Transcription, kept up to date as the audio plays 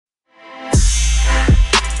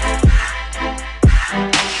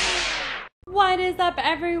is up,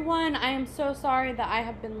 everyone? I am so sorry that I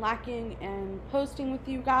have been lacking in posting with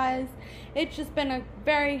you guys. It's just been a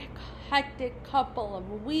very hectic couple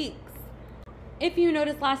of weeks. If you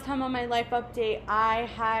noticed last time on my life update, I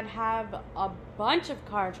had a bunch of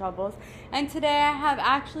car troubles, and today I have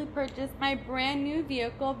actually purchased my brand new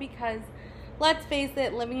vehicle because, let's face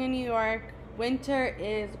it, living in New York, winter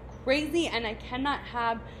is crazy and I cannot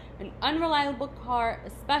have an unreliable car,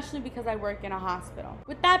 especially because I work in a hospital.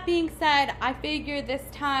 With that being said, I figured this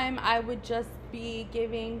time I would just be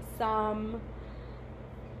giving some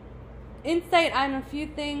insight on a few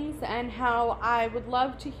things and how I would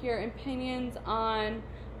love to hear opinions on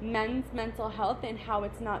men's mental health and how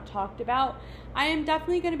it's not talked about. I am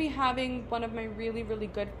definitely going to be having one of my really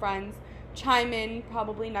good friends chime in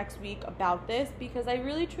probably next week about this, because I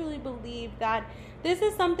really truly believe that this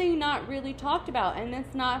is something not really talked about, and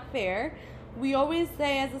it's not fair. We always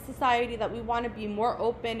say as a society that we want to be more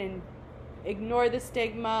open and ignore the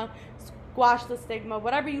stigma, squash the stigma,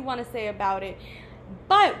 whatever you want to say about it,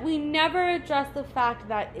 but we never address the fact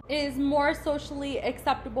that it is more socially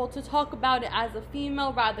acceptable to talk about it as a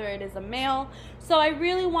female rather it is a male. So I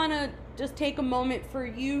really want to just take a moment for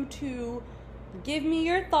you to give me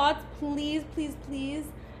your thoughts. Please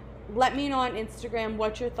let me know on Instagram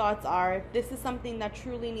what your thoughts are. If this is something that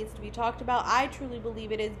truly needs to be talked about, I truly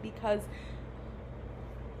believe it is, because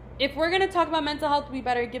if we're going to talk about mental health, we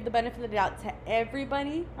better give the benefit of the doubt to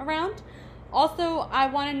everybody around. Also, I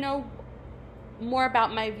want to know more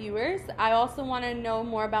about my viewers. I also want to know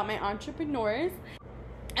more about my entrepreneurs.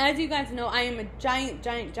 As you guys know, I am a giant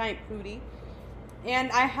foodie, and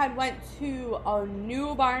I had went to a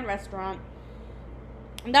new bar and restaurant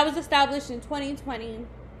that was established in 2020.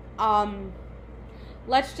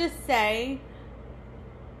 Let's just say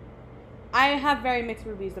I have very mixed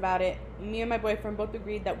reviews about it. Me and my boyfriend both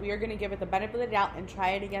agreed that we are going to give it the benefit of the doubt and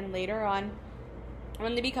try it again later on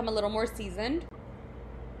when they become a little more seasoned.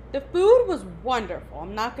 The food was wonderful.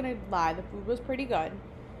 I'm not going to lie. The food was pretty good.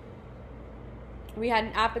 We had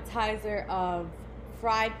an appetizer of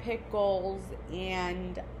fried pickles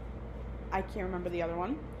and I can't remember the other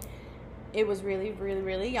one. It was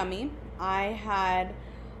really yummy. I had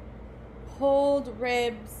pulled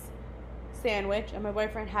ribs sandwich and my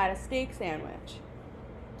boyfriend had a steak sandwich.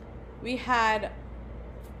 We had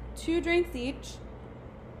 2 drinks each.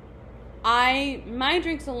 My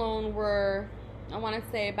drinks alone were, I want to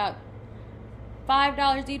say, about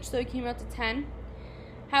 $5 each, so it came out to $10.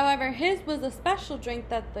 However, his was a special drink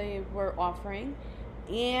that they were offering,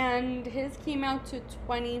 and his came out to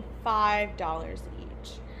 $25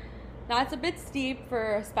 each. That's a bit steep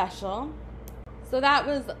for a special, so that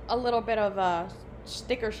was a little bit of a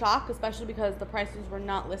sticker shock, especially because the prices were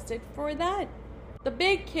not listed for that. The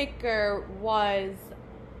big kicker was,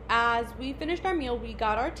 as we finished our meal, we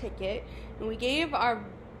got our ticket, and we gave our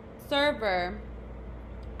server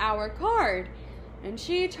our card, and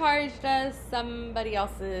she charged us somebody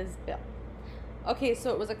else's bill. Okay,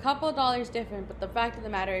 so it was a couple of dollars different, but the fact of the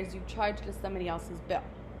matter is you charged us somebody else's bill.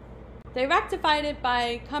 They rectified it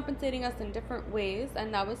by compensating us in different ways,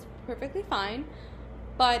 and that was perfectly fine,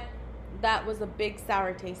 but that was a big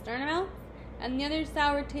sour taste in our mouth. And the other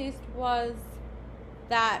sour taste was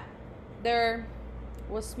that there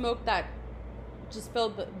was smoke that just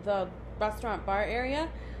filled the restaurant bar area,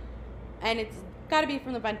 and it's got to be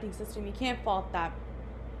from the venting system. You can't fault that.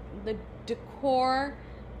 The decor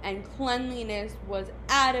and cleanliness was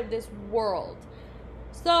out of this world.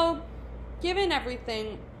 So, given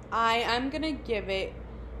everything, I am going to give it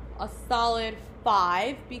a solid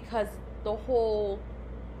 5, because the whole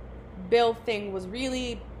bill thing was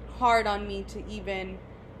really hard on me to even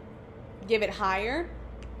give it higher.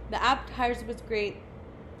 The appetizer was great,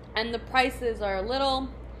 and the prices are a little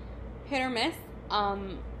hit or miss.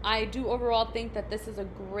 I do overall think that this is a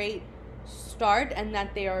great start and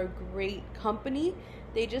that they are a great company.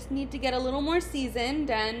 They just need to get a little more seasoned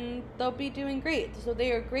and they'll be doing great. So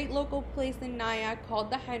they are a great local place in Nyack called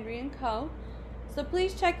the Henry & Co. So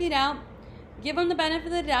please check it out. Give them the benefit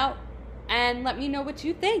of the doubt and let me know what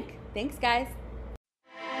you think. Thanks, guys.